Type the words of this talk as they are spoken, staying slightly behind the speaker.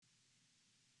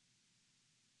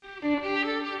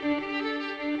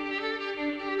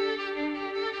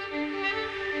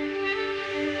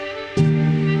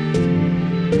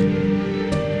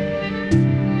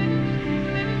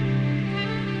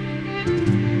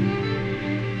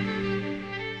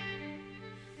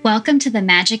Welcome to the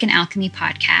Magic and Alchemy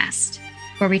podcast,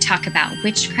 where we talk about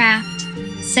witchcraft,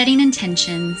 setting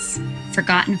intentions,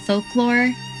 forgotten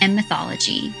folklore, and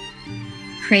mythology.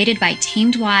 Created by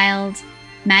Tamed Wild,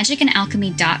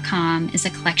 magicandalchemy.com is a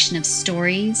collection of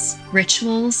stories,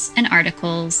 rituals, and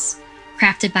articles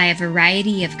crafted by a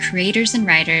variety of creators and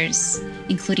writers,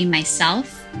 including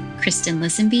myself, Kristen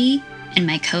Lisenby, and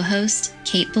my co-host,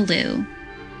 Kate Ballou.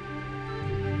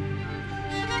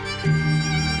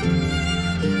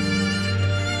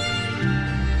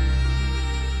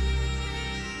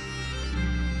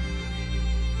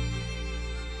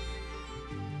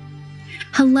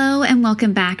 Hello and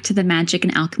welcome back to the Magic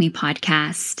and Alchemy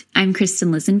podcast. I'm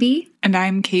Kristen Lisenby. And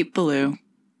I'm Kate Ballou.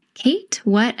 Kate,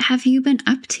 what have you been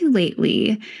up to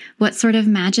lately? What sort of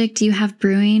magic do you have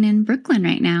brewing in Brooklyn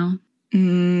right now?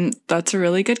 That's a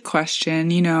really good question.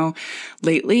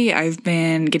 Lately I've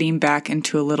been getting back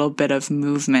into a little bit of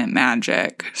movement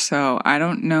magic. So I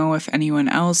don't know if anyone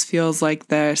else feels like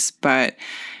this, but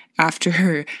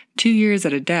after 2 years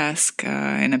at a desk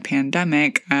in a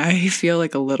pandemic, I feel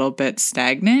like a little bit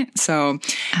stagnant. So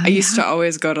I used to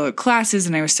always go to classes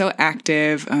and I was so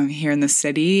active here in the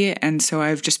city. And so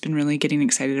I've just been really getting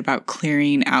excited about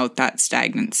clearing out that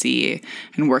stagnancy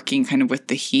and working kind of with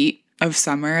the heat of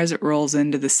summer as it rolls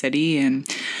into the city. And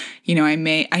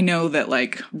I know that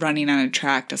like running on a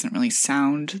track doesn't really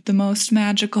sound the most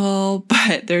magical,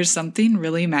 but there's something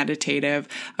really meditative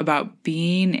about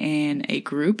being in a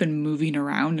group and moving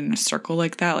around in a circle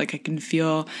like that. Like I can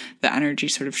feel the energy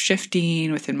sort of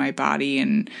shifting within my body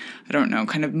and I don't know,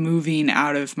 kind of moving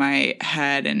out of my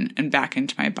head and back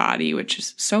into my body, which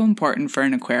is so important for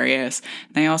an Aquarius.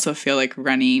 And I also feel like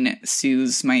running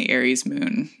soothes my Aries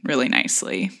moon really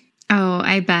nicely. Oh,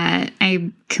 I bet.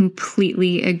 I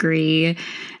completely agree.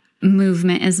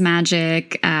 Movement is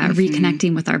magic.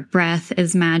 Reconnecting with our breath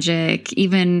is magic,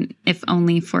 even if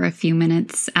only for a few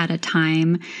minutes at a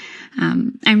time.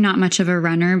 I'm not much of a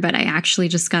runner, but I actually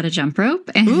just got a jump rope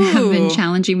and have been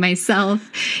challenging myself.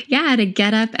 Yeah, to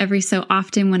get up every so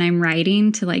often when I'm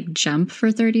riding to like jump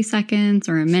for 30 seconds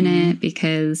or a minute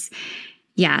because,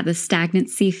 the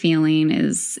stagnancy feeling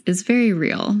is very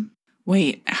real.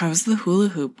 Wait, how's the hula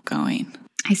hoop going?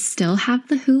 I still have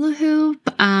the hula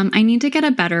hoop. I need to get a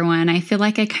better one. I feel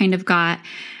like I kind of got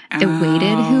the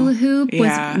weighted hula hoop,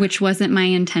 which wasn't my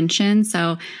intention.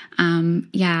 So,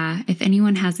 if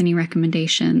anyone has any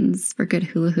recommendations for good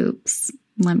hula hoops,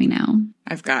 let me know.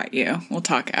 I've got you. We'll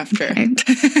talk after. Okay.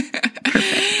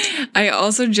 Perfect. I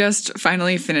also just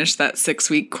finally finished that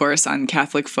 6-week course on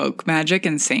Catholic folk magic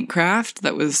and saintcraft.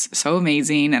 That was so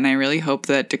amazing. And I really hope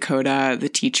that Dakota, the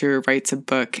teacher, writes a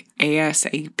book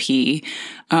ASAP.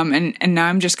 And now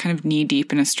I'm just kind of knee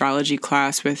deep in astrology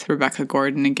class with Rebecca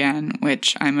Gordon again,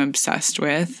 which I'm obsessed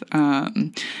with.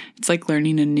 It's like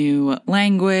learning a new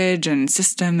language and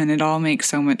system, and it all makes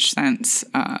so much sense.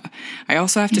 I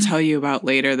also have to tell you about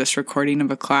later this recording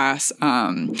of a class,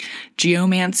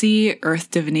 Geomancy,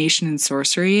 Earth Divination and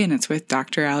Sorcery, and it's with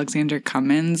Dr. Alexander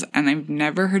Cummins. And I've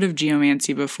never heard of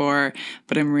geomancy before,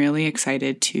 but I'm really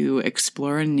excited to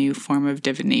explore a new form of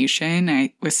divination.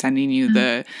 I was sending you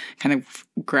the kind of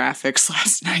graphics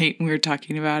last night and we were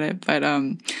talking about it, but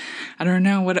I don't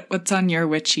know what's on your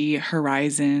witchy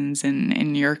horizons and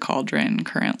in your cauldron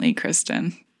currently,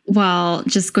 Kristen. Well,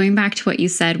 just going back to what you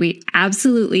said, we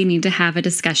absolutely need to have a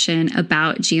discussion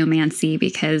about geomancy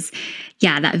because,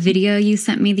 that video you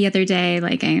sent me the other day,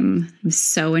 like I'm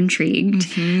so intrigued.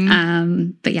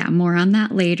 But more on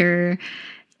that later.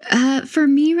 For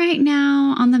me right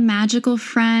now on the magical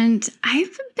front,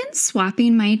 I've been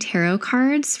swapping my tarot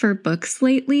cards for books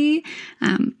lately.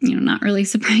 Not really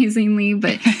surprisingly,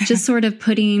 but just sort of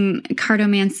putting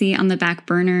cartomancy on the back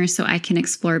burner so I can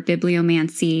explore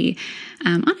bibliomancy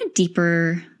on a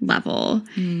deeper level.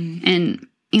 And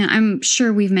I'm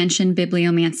sure we've mentioned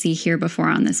bibliomancy here before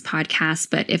on this podcast,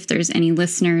 but if there's any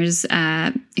listeners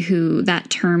who that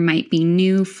term might be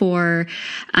new for,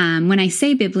 when I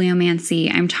say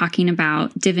bibliomancy, I'm talking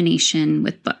about divination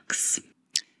with books.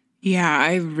 Yeah,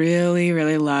 I really,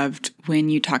 really loved when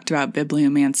you talked about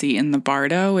bibliomancy in the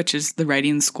Bardo, which is the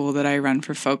writing school that I run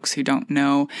for folks who don't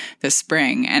know this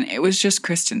spring. And it was just,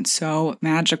 Kristen, so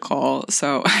magical.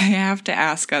 So I have to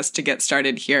ask us to get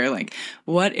started here. Like,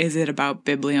 what is it about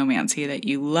bibliomancy that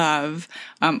you love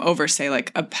over, say,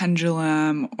 like a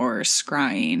pendulum or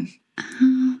scrying?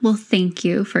 Well, thank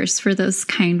you first for those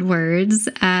kind words.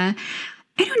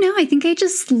 I don't know. I think I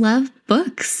just love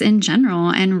books in general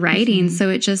and writing. So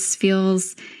it just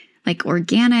feels like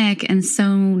organic and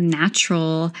so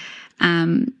natural.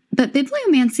 But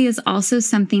bibliomancy is also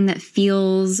something that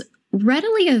feels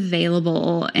readily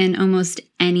available in almost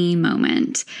any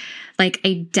moment. Like,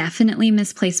 I definitely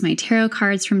misplace my tarot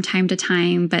cards from time to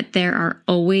time, but there are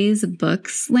always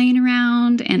books laying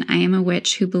around, and I am a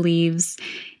witch who believes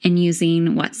in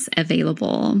using what's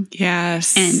available.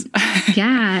 Yes. And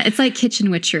yeah, it's like kitchen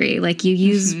witchery. Like, you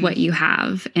use what you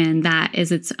have, and that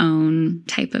is its own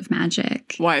type of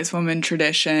magic. Wise woman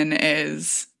tradition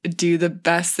is do the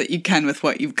best that you can with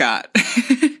what you've got.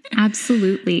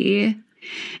 Absolutely.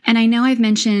 And I know I've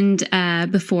mentioned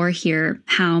before here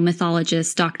how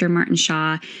mythologist Dr. Martin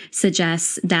Shaw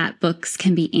suggests that books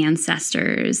can be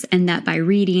ancestors, and that by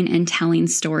reading and telling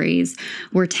stories,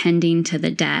 we're tending to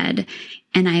the dead.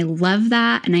 And I love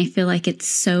that. And I feel like it's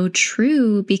so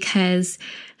true, because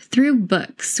through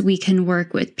books, we can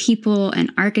work with people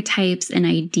and archetypes and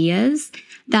ideas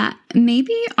that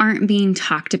maybe aren't being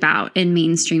talked about in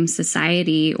mainstream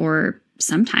society, or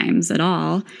sometimes at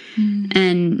all.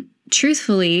 And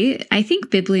truthfully, I think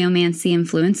bibliomancy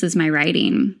influences my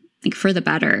writing, like, for the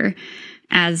better.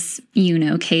 As you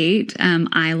know, Kate,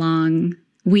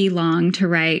 we long to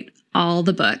write all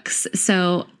the books.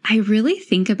 So I really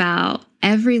think about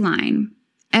every line,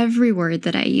 every word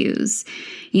that I use.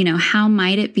 How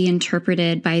might it be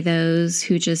interpreted by those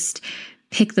who just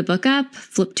pick the book up,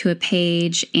 flip to a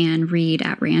page, and read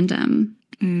at random?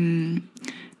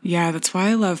 Yeah, that's why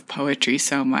I love poetry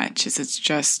so much, is it's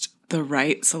just the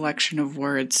right selection of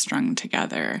words strung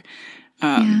together.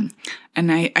 And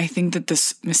I think that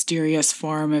this mysterious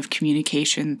form of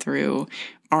communication through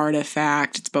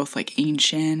artifact, it's both like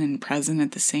ancient and present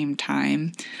at the same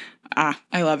time.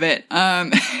 I love it.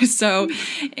 So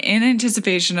in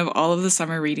anticipation of all of the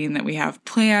summer reading that we have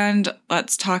planned,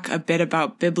 let's talk a bit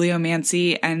about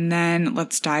bibliomancy, and then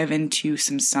let's dive into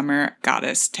some summer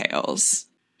goddess tales.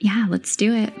 Yeah, let's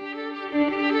do it.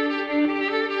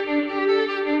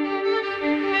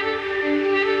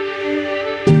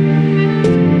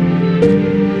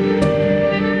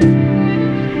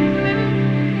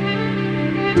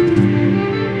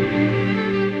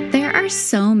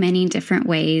 So many different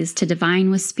ways to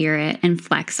divine with spirit and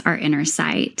flex our inner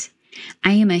sight.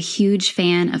 I am a huge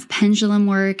fan of pendulum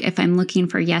work if I'm looking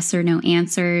for yes or no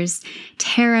answers,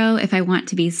 tarot if I want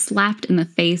to be slapped in the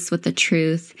face with the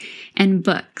truth, and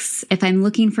books if I'm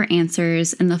looking for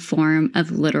answers in the form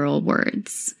of literal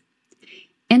words.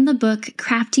 In the book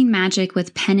Crafting Magic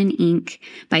with Pen and Ink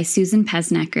by Susan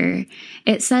Pesnecker,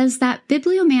 it says that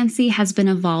bibliomancy has been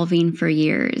evolving for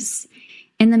years.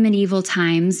 In the medieval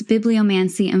times,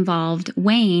 bibliomancy involved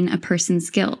weighing a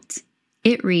person's guilt.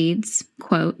 It reads,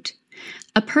 quote,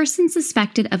 "A person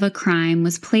suspected of a crime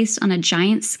was placed on a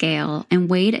giant scale and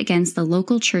weighed against the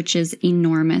local church's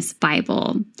enormous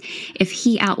Bible. If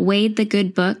he outweighed the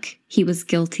good book, he was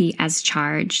guilty as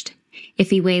charged. If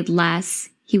he weighed less,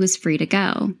 he was free to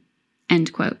go."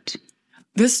 End quote.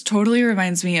 This totally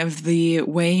reminds me of the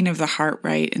weighing of the heart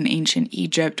rite in ancient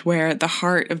Egypt, where the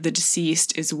heart of the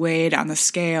deceased is weighed on the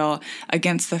scale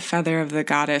against the feather of the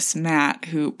goddess Mat,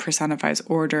 who personifies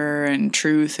order and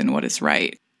truth and what is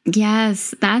right.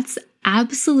 Yes, that's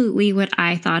absolutely what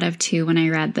I thought of too when I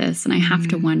read this, and I have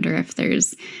to wonder if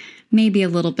there's maybe a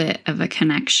little bit of a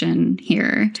connection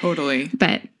here. Totally.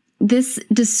 But this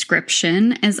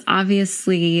description is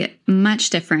obviously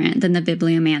much different than the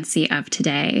bibliomancy of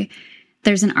today.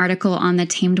 There's an article on the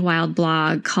Tamed Wild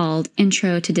blog called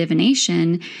Intro to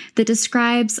Divination that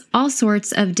describes all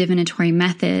sorts of divinatory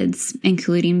methods,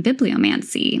 including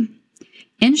bibliomancy.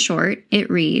 In short, it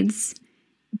reads,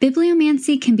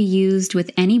 "Bibliomancy can be used with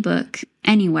any book,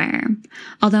 anywhere,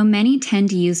 although many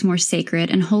tend to use more sacred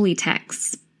and holy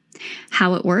texts.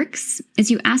 How it works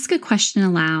is you ask a question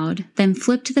aloud, then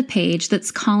flip to the page that's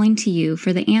calling to you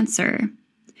for the answer.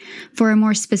 For a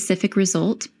more specific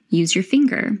result, use your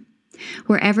finger.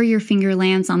 Wherever your finger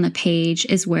lands on the page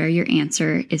is where your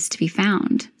answer is to be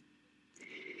found."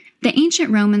 The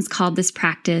ancient Romans called this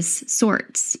practice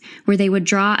sorts, where they would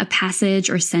draw a passage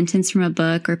or sentence from a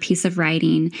book or piece of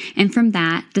writing, and from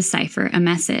that decipher a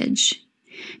message.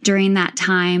 During that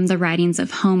time, the writings of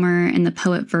Homer and the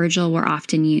poet Virgil were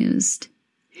often used.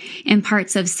 In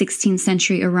parts of 16th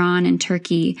century Iran and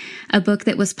Turkey, a book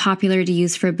that was popular to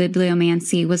use for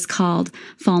bibliomancy was called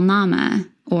Falnama,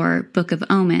 or Book of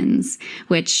Omens,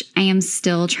 which I am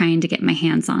still trying to get my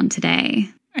hands on today.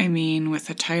 I mean, with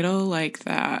a title like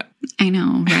that. I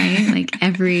know, right? Like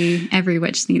every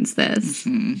witch needs this.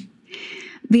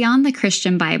 Beyond the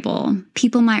Christian Bible,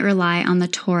 people might rely on the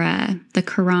Torah, the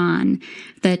Quran,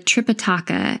 the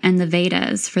Tripitaka, and the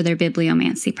Vedas for their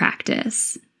bibliomancy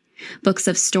practice. Books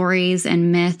of stories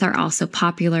and myth are also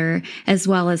popular, as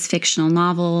well as fictional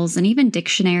novels and even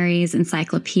dictionaries,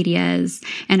 encyclopedias,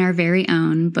 and our very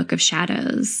own Book of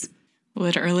Shadows.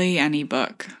 Literally any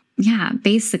book. Yeah,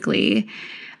 basically.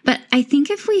 But I think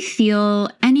if we feel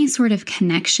any sort of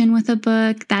connection with a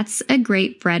book, that's a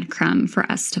great breadcrumb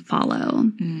for us to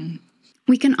follow.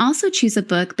 We can also choose a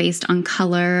book based on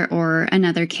color or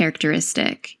another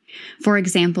characteristic. For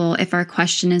example, if our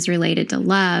question is related to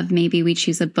love, maybe we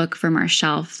choose a book from our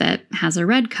shelf that has a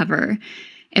red cover.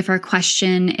 If our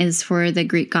question is for the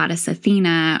Greek goddess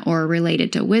Athena or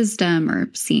related to wisdom or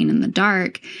seeing in the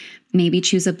dark, maybe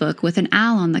choose a book with an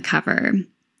owl on the cover.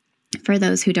 For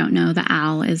those who don't know, the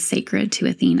owl is sacred to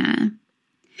Athena.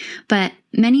 But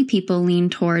many people lean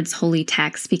towards holy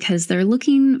texts because they're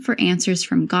looking for answers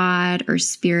from God or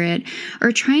spirit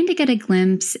or trying to get a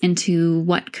glimpse into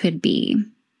what could be.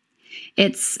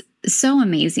 It's so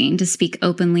amazing to speak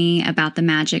openly about the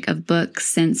magic of books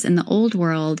since in the old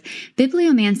world,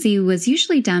 bibliomancy was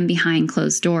usually done behind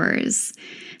closed doors.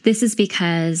 This is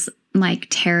because, like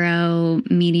tarot,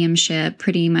 mediumship,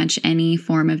 pretty much any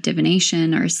form of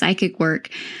divination or psychic work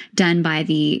done by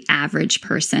the average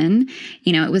person,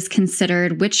 it was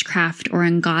considered witchcraft or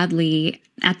ungodly.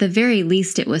 At the very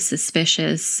least, it was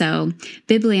suspicious, so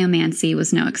bibliomancy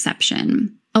was no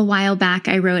exception. A while back,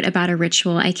 I wrote about a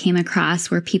ritual I came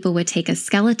across where people would take a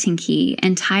skeleton key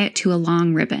and tie it to a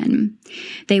long ribbon.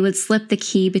 They would slip the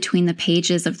key between the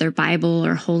pages of their Bible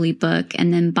or holy book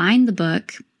and then bind the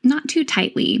book, not too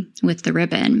tightly, with the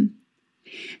ribbon.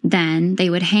 Then they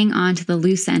would hang on to the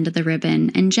loose end of the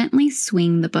ribbon and gently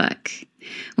swing the book.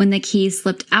 When the key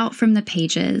slipped out from the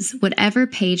pages, whatever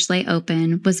page lay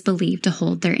open was believed to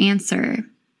hold their answer.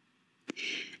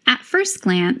 At first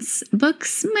glance,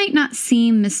 books might not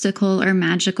seem mystical or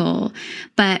magical,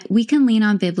 but we can lean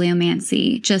on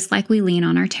bibliomancy just like we lean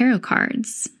on our tarot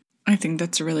cards. I think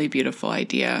that's a really beautiful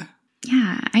idea.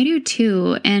 Yeah, I do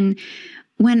too. And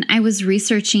when I was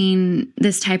researching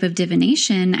this type of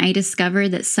divination, I discovered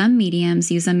that some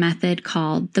mediums use a method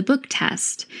called the book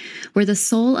test, where the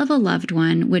soul of a loved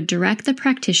one would direct the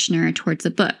practitioner towards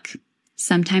a book,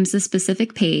 sometimes a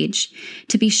specific page,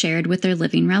 to be shared with their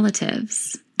living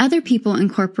relatives. Other people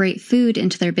incorporate food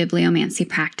into their bibliomancy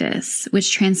practice,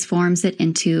 which transforms it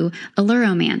into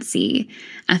alluromancy,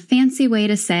 a fancy way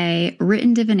to say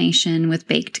written divination with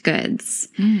baked goods.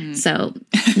 So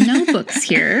no books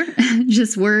here,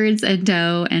 just words and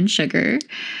dough and sugar.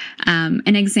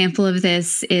 An example of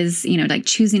this is, like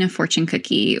choosing a fortune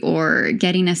cookie or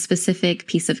getting a specific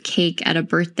piece of cake at a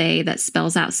birthday that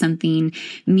spells out something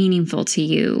meaningful to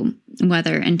you,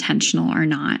 whether intentional or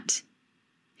not.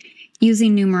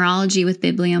 Using numerology with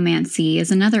bibliomancy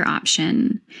is another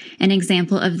option. An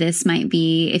example of this might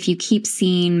be if you keep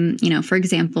seeing, for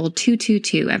example,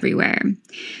 222 everywhere.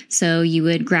 So you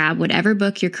would grab whatever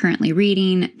book you're currently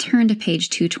reading, turn to page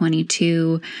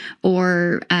 222,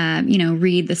 or,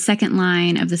 read the second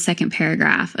line of the second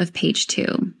paragraph of page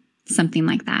 2, something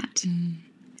like that.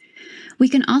 We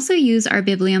can also use our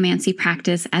bibliomancy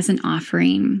practice as an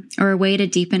offering or a way to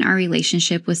deepen our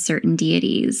relationship with certain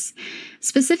deities,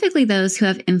 specifically those who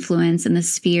have influence in the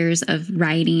spheres of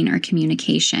writing or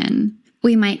communication.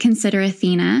 We might consider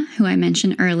Athena, who I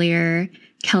mentioned earlier,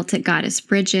 Celtic goddess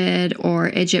Brigid, or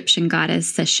Egyptian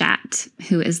goddess Seshat,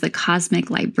 who is the cosmic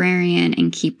librarian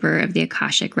and keeper of the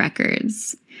Akashic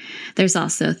records. There's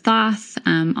also Thoth,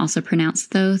 also pronounced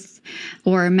Thoth,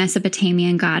 or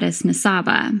Mesopotamian goddess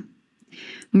Nisaba.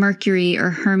 Mercury or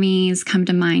Hermes come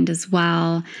to mind as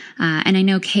well. And I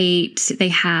know, Kate, they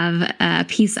have a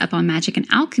piece up on Magic and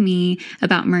Alchemy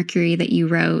about Mercury that you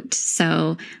wrote.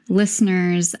 So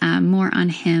listeners, more on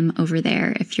him over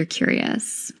there if you're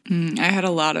curious. I had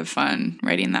a lot of fun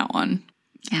writing that one.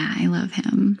 Yeah, I love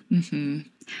him.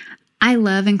 I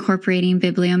love incorporating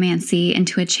bibliomancy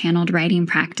into a channeled writing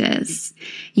practice.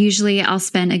 Usually I'll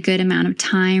spend a good amount of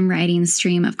time writing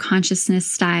stream of consciousness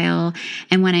style.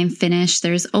 And when I'm finished,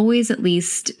 there's always at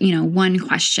least, one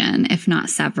question, if not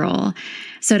several.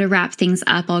 So to wrap things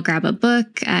up, I'll grab a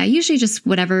book, usually just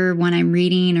whatever one I'm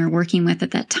reading or working with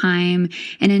at that time,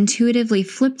 and intuitively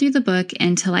flip through the book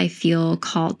until I feel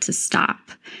called to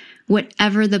stop.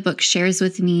 Whatever the book shares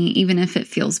with me, even if it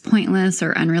feels pointless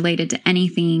or unrelated to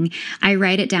anything, I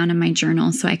write it down in my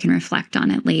journal so I can reflect on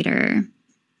it later.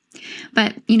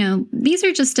 But, these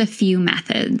are just a few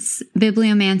methods.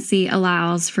 Bibliomancy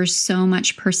allows for so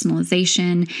much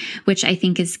personalization, which I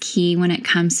think is key when it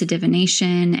comes to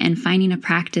divination and finding a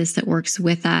practice that works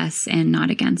with us and not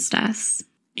against us.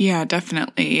 Yeah,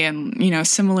 definitely. And,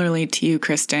 similarly to you,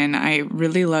 Kristen, I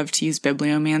really love to use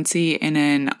bibliomancy in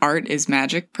an art is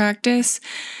magic practice.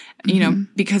 You know,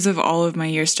 because of all of my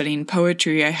years studying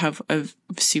poetry, I have a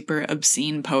super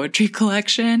obscene poetry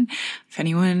collection. If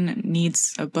anyone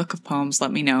needs a book of poems,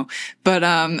 let me know. But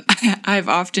I've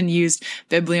often used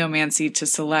bibliomancy to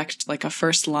select like a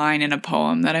first line in a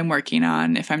poem that I'm working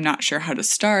on if I'm not sure how to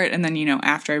start. And then, you know,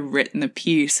 after I've written the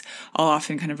piece, I'll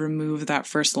often kind of remove that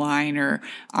first line or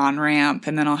on-ramp,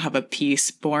 and then I'll have a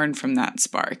piece born from that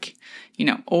spark, you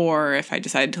know. Or if I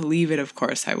decided to leave it, of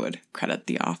course, I would credit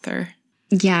the author.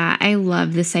 Yeah, I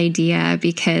love this idea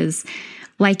because,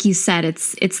 like you said,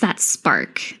 it's that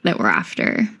spark that we're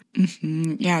after.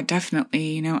 Mm-hmm. Yeah,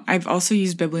 definitely. You know, I've also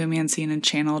used bibliomancy in a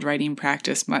channeled writing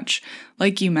practice, much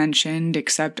like you mentioned,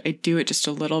 except I do it just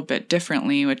a little bit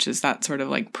differently, which is that sort of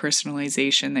like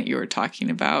personalization that you were talking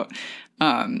about.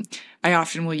 I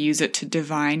often will use it to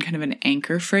divine kind of an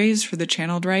anchor phrase for the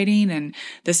channeled writing. And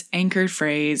this anchored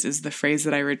phrase is the phrase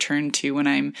that I return to when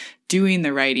I'm doing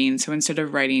the writing. So instead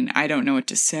of writing, I don't know what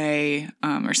to say,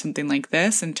 or something like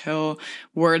this until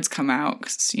words come out.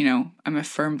 'Cause, you know, I'm a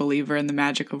firm believer in the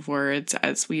magic of words,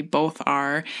 as we both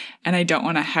are. And I don't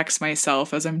want to hex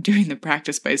myself as I'm doing the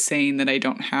practice by saying that I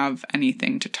don't have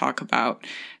anything to talk about.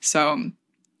 So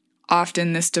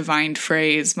often this divined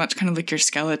phrase, much kind of like your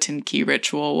skeleton key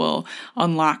ritual, will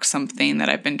unlock something that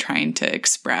I've been trying to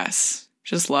express.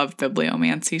 Just love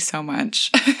bibliomancy so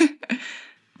much.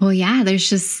 Well, yeah, there's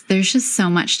just so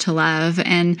much to love.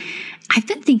 And I've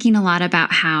been thinking a lot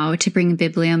about how to bring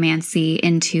bibliomancy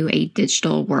into a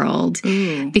digital world.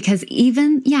 Because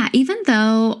even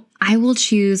though I will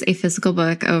choose a physical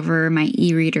book over my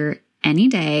e-reader any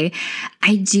day,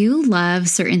 I do love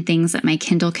certain things that my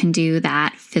Kindle can do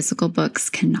that physical books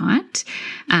cannot.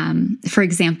 For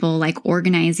example, like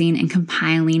organizing and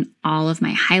compiling all of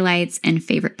my highlights and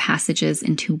favorite passages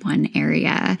into one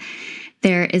area.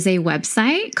 There is a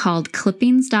website called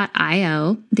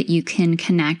clippings.io that you can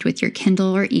connect with your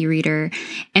Kindle or e-reader.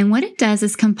 And what it does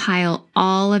is compile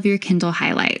all of your Kindle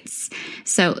highlights.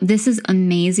 So this is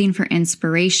amazing for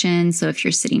inspiration. So if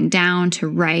you're sitting down to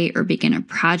write or begin a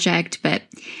project, but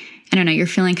I don't know, you're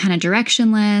feeling kind of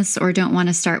directionless or don't want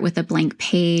to start with a blank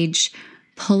page,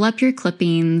 pull up your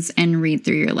clippings and read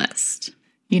through your list.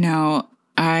 You know,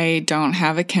 I don't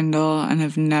have a Kindle and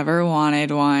have never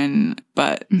wanted one,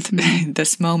 but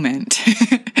this moment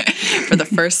for the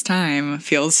first time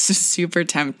feels super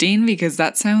tempting because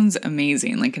that sounds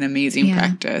amazing, like an amazing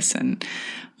practice. And,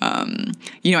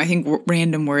 you know, I think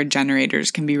random word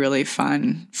generators can be really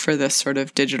fun for this sort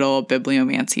of digital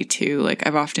bibliomancy too. Like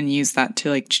I've often used that to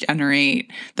like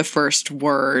generate the first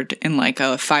word in like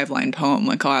a 5-line poem.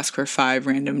 Like I'll ask for 5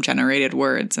 random generated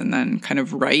words and then kind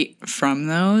of write from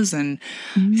those. And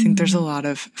I think there's a lot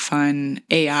of fun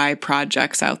AI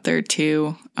projects out there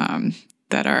too,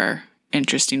 that are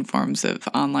interesting forms of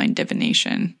online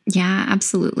divination. Yeah,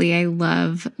 absolutely. I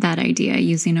love that idea,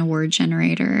 using a word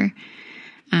generator.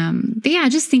 But yeah,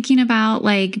 just thinking about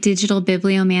like digital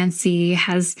bibliomancy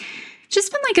has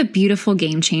just been like a beautiful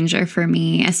game changer for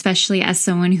me, especially as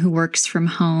someone who works from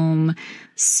home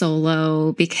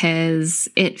solo, because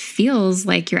it feels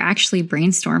like you're actually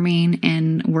brainstorming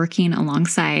and working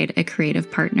alongside a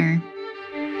creative partner.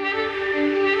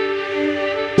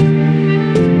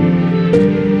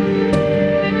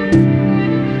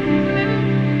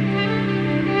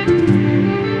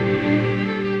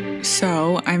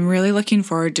 So I'm really looking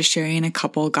forward to sharing a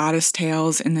couple goddess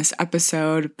tales in this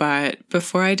episode, but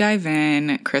before I dive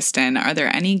in, Kristen, are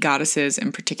there any goddesses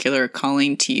in particular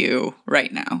calling to you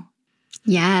right now?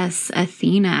 Yes,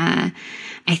 Athena.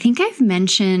 I think I've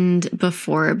mentioned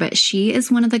before, but she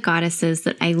is one of the goddesses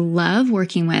that I love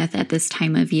working with at this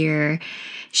time of year.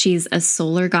 She's a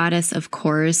solar goddess, of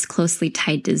course, closely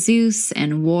tied to Zeus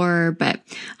and war, but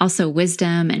also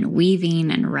wisdom and weaving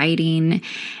and writing.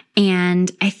 And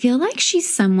I feel like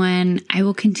she's someone I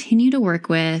will continue to work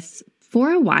with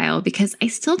for a while because I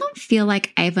still don't feel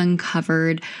like I've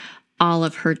uncovered all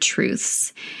of her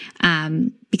truths,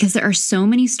 because there are so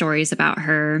many stories about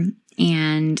her.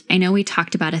 And I know we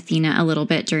talked about Athena a little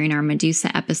bit during our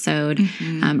Medusa episode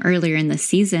earlier in the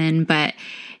season, but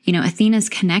you know, Athena's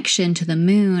connection to the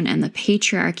moon and the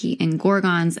patriarchy and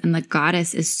Gorgons and the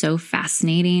goddess is so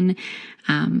fascinating.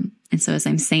 And so as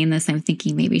I'm saying this, I'm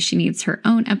thinking maybe she needs her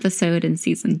own episode in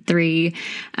season 3.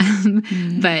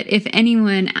 But if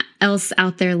anyone else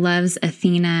out there loves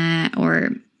Athena,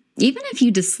 or even if you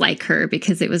dislike her,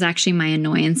 because it was actually my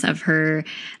annoyance of her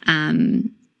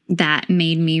that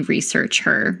made me research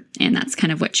her. And that's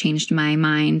kind of what changed my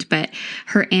mind. But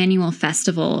her annual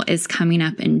festival is coming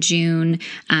up in June.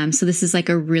 So this is like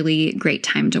a really great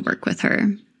time to work with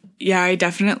her. Yeah, I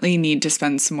definitely need to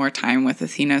spend some more time with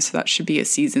Athena. So that should be a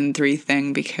season 3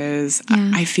 thing because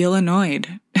I feel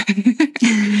annoyed.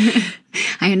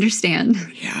 I understand.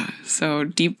 Yeah, so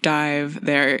deep dive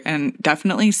there, and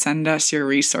definitely send us your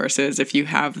resources if you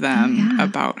have them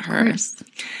about her. Of course.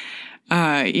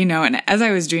 And as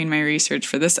I was doing my research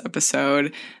for this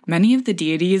episode, many of the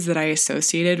deities that I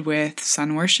associated with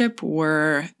sun worship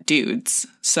were dudes.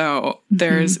 So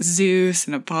there's Zeus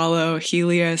and Apollo,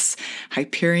 Helios,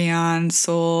 Hyperion,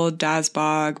 Sol,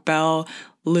 Dasbog, Bel,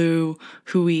 Lu,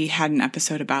 who we had an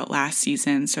episode about last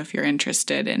season. So if you're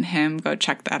interested in him, go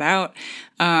check that out.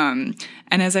 And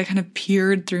as I kind of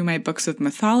peered through my books of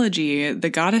mythology, the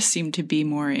goddess seemed to be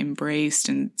more embraced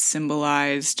and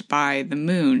symbolized by the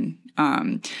moon.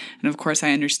 And of course,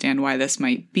 I understand why this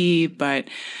might be, but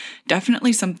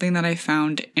definitely something that I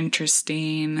found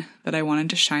interesting that I wanted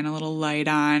to shine a little light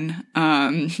on.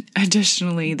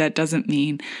 Additionally, that doesn't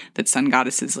mean that sun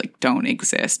goddesses don't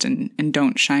exist and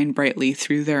don't shine brightly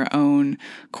through their own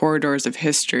corridors of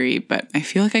history, but I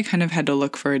feel like I kind of had to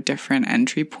look for a different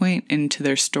entry point into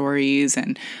their stories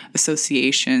and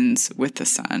associations with the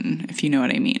sun, if you know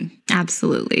what I mean.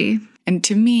 Absolutely. And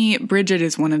to me, Bridget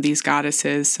is one of these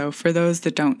goddesses. So for those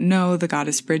that don't know the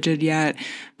goddess Bridget yet,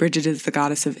 Bridget is the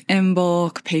goddess of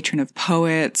Imbolc, patron of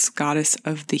poets, goddess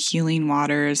of the healing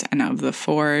waters and of the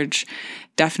forge.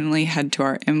 Definitely head to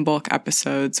our Imbolc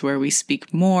episodes where we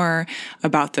speak more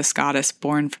about this goddess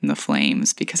born from the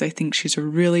flames, because I think she's a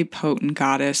really potent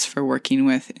goddess for working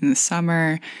with in the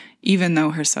summer, even though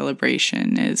her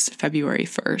celebration is February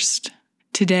 1st.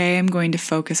 Today, I'm going to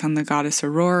focus on the goddess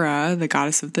Aurora, the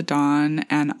goddess of the dawn,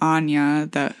 and Anya,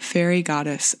 the fairy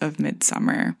goddess of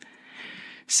midsummer.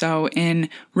 So in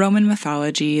Roman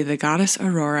mythology, the goddess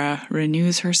Aurora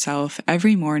renews herself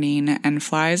every morning and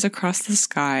flies across the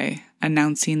sky,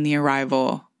 announcing the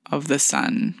arrival of the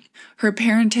sun. Her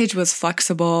parentage was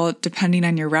flexible depending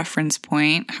on your reference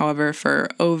point. However, for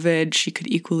Ovid, she could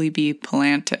equally be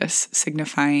Palantis,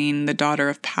 signifying the daughter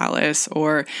of Pallas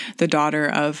or the daughter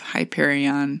of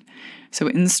Hyperion. So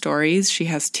in the stories, she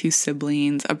has two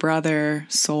siblings, a brother,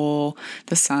 Sol,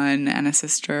 the sun, and a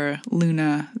sister,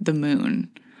 Luna, the moon.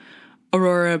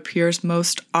 Aurora appears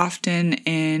most often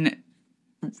in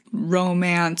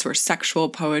romance or sexual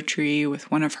poetry with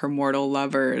one of her mortal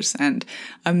lovers, and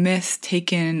a myth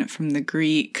taken from the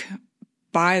Greek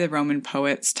by the Roman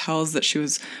poets tells that she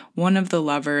was one of the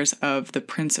lovers of the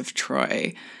Prince of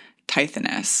Troy,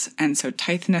 Tithonus. And so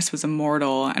Tithonus was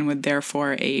immortal and would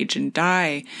therefore age and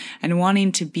die, and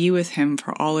wanting to be with him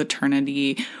for all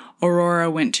eternity, Aurora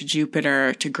went to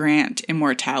Jupiter to grant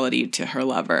immortality to her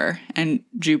lover, and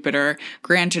Jupiter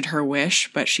granted her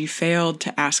wish, but she failed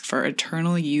to ask for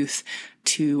eternal youth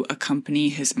to accompany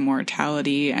his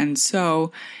immortality, and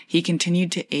so he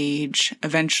continued to age,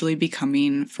 eventually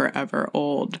becoming forever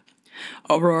old.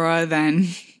 Aurora then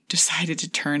decided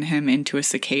to turn him into a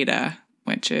cicada,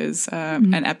 which is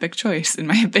an epic choice, in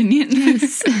my opinion.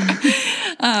 Yes.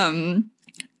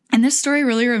 And this story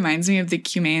really reminds me of the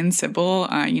Cumaean Sibyl,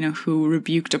 who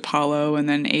rebuked Apollo and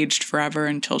then aged forever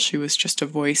until she was just a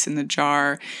voice in the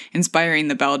jar, inspiring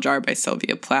the Bell Jar by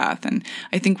Sylvia Plath. And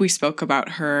I think we spoke about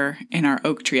her in our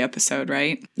Oak Tree episode,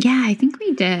 right? Yeah, I think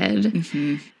we did.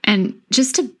 Mm-hmm. And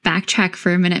just to backtrack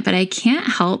for a minute, but I can't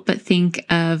help but think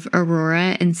of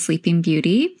Aurora in Sleeping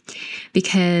Beauty,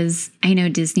 because I know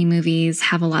Disney movies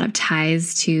have a lot of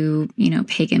ties to,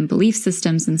 pagan belief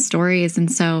systems and stories.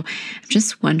 And so I'm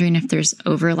just wondering if there's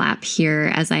overlap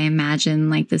here as I imagine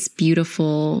this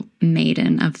beautiful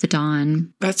maiden of the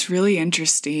dawn. That's really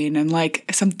interesting. And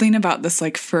something about this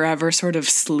forever sort of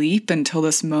sleep until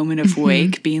this moment of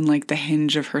wake being the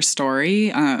hinge of her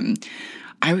story. I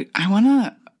want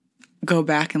to go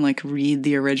back and read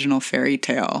the original fairy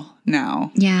tale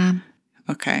now. Yeah.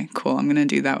 Okay, cool. I'm going to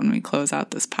do that when we close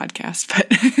out this podcast, but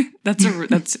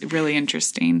that's really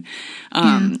interesting.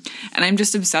 And I'm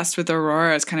just obsessed with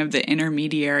Aurora as kind of the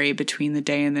intermediary between the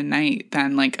day and the night,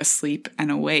 then asleep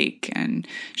and awake. And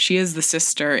she is the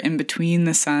sister in between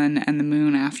the sun and the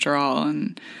moon after all.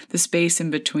 And the space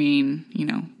in between,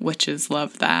 witches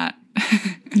love that.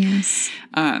 Yes.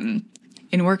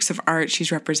 In works of art, she's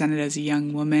represented as a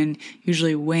young woman,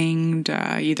 usually winged,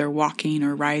 either walking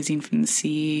or rising from the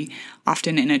sea,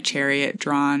 often in a chariot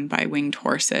drawn by winged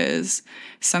horses.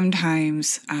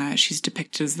 Sometimes she's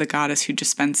depicted as the goddess who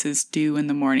dispenses dew in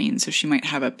the morning, so she might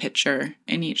have a pitcher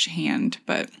in each hand.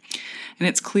 And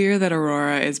it's clear that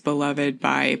Aurora is beloved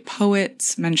by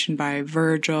poets mentioned by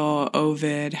Virgil,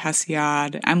 Ovid,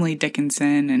 Hesiod, Emily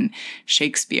Dickinson, and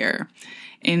Shakespeare.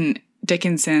 In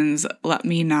Dickinson's "Let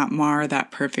me not mar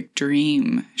that perfect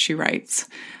dream," she writes,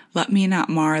 "Let me not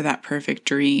mar that perfect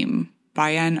dream by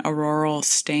an auroral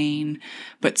stain,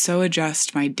 but so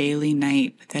adjust my daily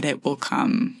night that it will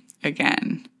come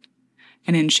again."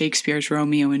 and in Shakespeare's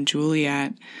Romeo and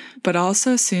Juliet, but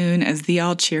also soon as the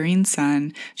all-cheering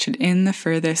sun should in the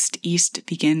furthest east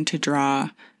begin to draw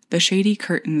the shady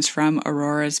curtains from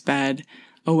Aurora's bed,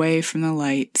 away from the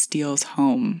light steals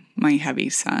home my heavy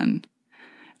son.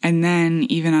 And then,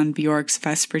 even on Bjork's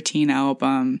Vespertine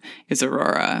album, is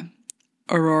Aurora.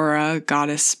 Aurora,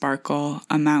 goddess sparkle,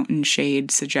 a mountain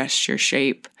shade suggests your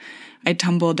shape. I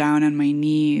tumble down on my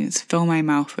knees, fill my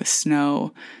mouth with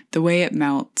snow. The way it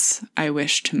melts, I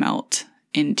wish to melt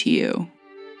into you.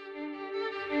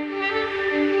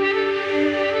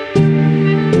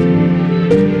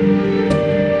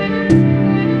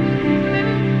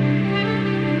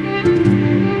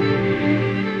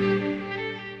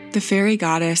 The fairy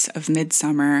goddess of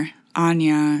midsummer,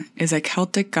 Anya, is a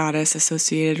Celtic goddess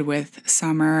associated with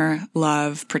summer,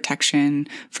 love, protection,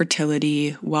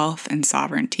 fertility, wealth, and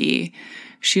sovereignty.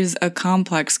 She is a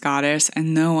complex goddess,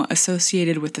 and though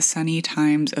associated with the sunny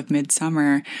times of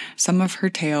midsummer, some of her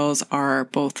tales are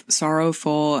both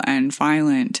sorrowful and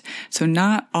violent, so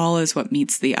not all is what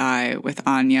meets the eye with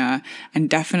Anya, and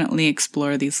definitely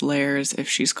explore these layers if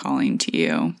she's calling to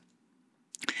you.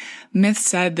 Myth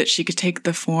said that she could take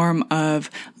the form of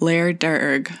Lair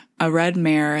Derg, a red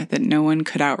mare that no one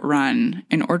could outrun,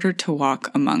 in order to walk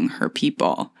among her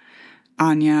people.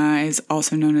 Anya is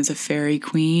also known as a fairy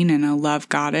queen and a love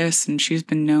goddess, and she's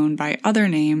been known by other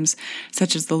names,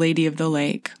 such as the Lady of the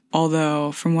Lake,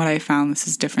 although, from what I found, this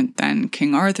is different than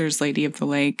King Arthur's Lady of the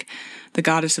Lake, the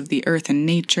goddess of the earth and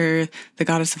nature, the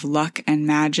goddess of luck and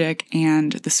magic,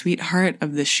 and the sweetheart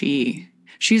of the Sidhe.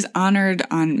 She's honored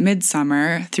on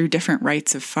midsummer through different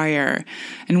rites of fire,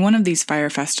 and one of these fire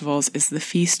festivals is the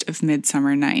Feast of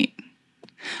Midsummer Night.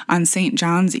 On St.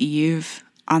 John's Eve,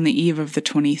 on the eve of the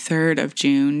 23rd of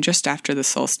June, just after the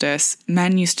solstice,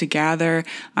 men used to gather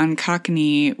on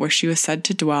Cockney, where she was said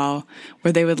to dwell,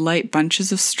 where they would light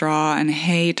bunches of straw and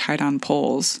hay tied on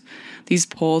poles. These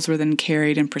poles were then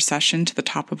carried in procession to the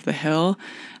top of the hill,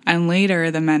 and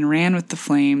later the men ran with the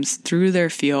flames through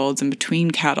their fields and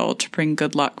between cattle to bring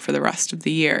good luck for the rest of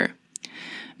the year.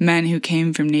 Men who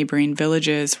came from neighboring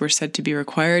villages were said to be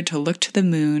required to look to the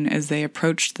moon as they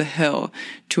approached the hill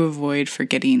to avoid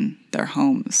forgetting their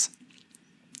homes.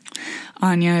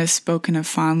 Anya is spoken of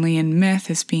fondly in myth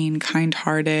as being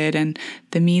kind-hearted, and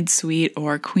the mead sweet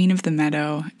or queen of the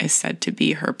meadow is said to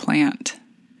be her plant.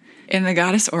 In the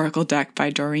Goddess Oracle deck by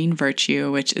Doreen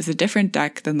Virtue, which is a different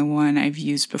deck than the one I've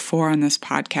used before on this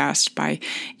podcast by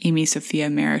Amy Sophia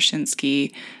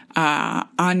Marashinsky,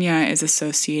 Anya is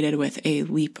associated with a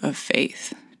leap of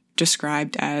faith.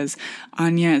 Described as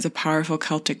Anya is a powerful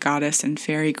Celtic goddess and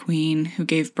fairy queen who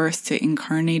gave birth to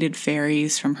incarnated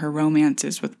fairies from her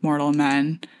romances with mortal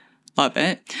men. Love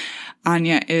it.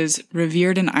 Anya is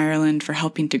revered in Ireland for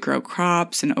helping to grow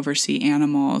crops and oversee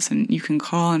animals, and you can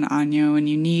call on Anya when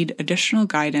you need additional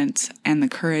guidance and the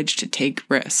courage to take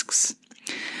risks.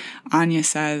 Anya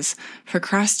says,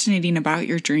 procrastinating about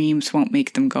your dreams won't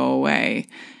make them go away,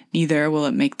 neither will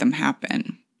it make them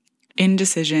happen.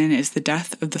 Indecision is the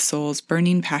death of the soul's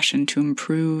burning passion to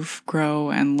improve,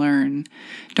 grow, and learn.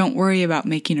 Don't worry about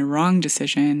making a wrong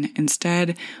decision.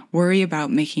 Instead, worry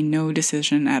about making no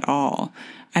decision at all,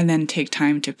 and then take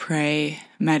time to pray,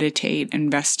 meditate,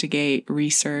 investigate,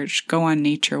 research, go on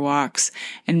nature walks,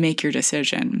 and make your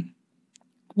decision.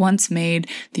 Once made,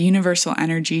 the universal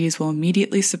energies will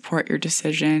immediately support your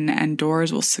decision, and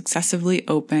doors will successively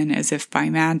open as if by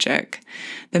magic.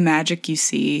 The magic you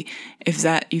see is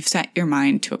that you've set your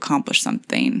mind to accomplish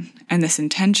something, and this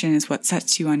intention is what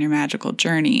sets you on your magical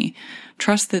journey.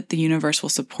 Trust that the universe will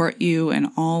support you in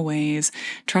all ways.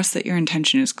 Trust that your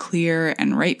intention is clear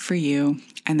and right for you,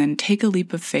 and then take a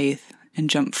leap of faith and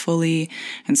jump fully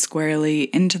and squarely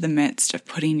into the midst of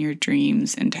putting your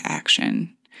dreams into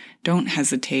action. Don't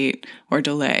hesitate or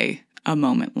delay a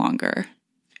moment longer."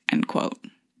 End quote.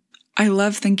 I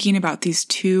love thinking about these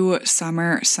two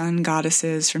summer sun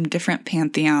goddesses from different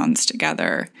pantheons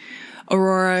together.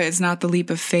 Aurora is not the leap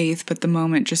of faith, but the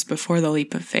moment just before the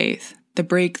leap of faith. The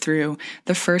breakthrough,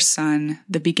 the first sun,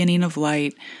 the beginning of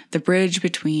light, the bridge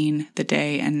between the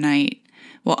day and night.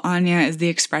 While Anya is the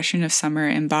expression of summer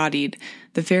embodied,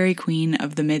 the fairy queen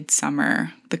of the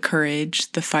midsummer, the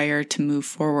courage, the fire to move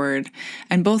forward.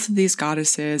 And both of these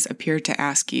goddesses appear to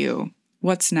ask you,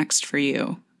 what's next for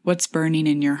you? What's burning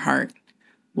in your heart?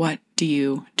 What do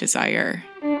you desire?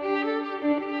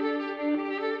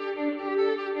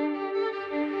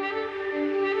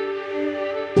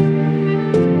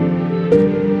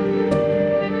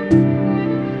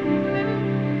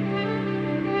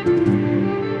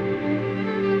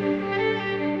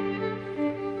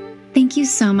 Thank you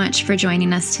so much for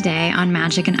joining us today on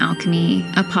Magic and Alchemy,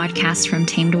 a podcast from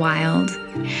Tamed Wild.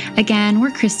 Again,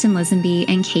 we're Kristen Lisenby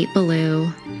and Kate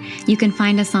Ballou. You can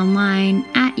find us online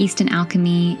at Easton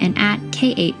Alchemy and at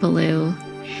K8 Ballou.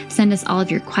 Send us all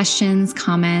of your questions,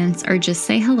 comments, or just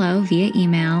say hello via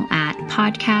email at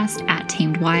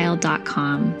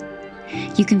podcast@tamedwild.com.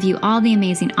 You can view all the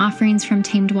amazing offerings from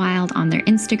Tamed Wild on their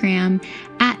Instagram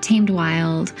at Tamed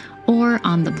Wild or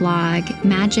on the blog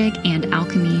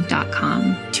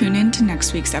magicandalchemy.com. Tune in to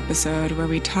next week's episode where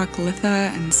we talk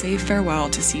Litha and say farewell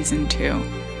to Season 2.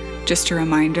 Just a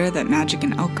reminder that magic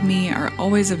and alchemy are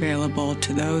always available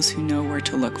to those who know where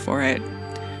to look for it.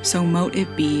 So mote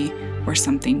it be or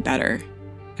something better.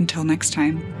 Until next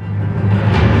time.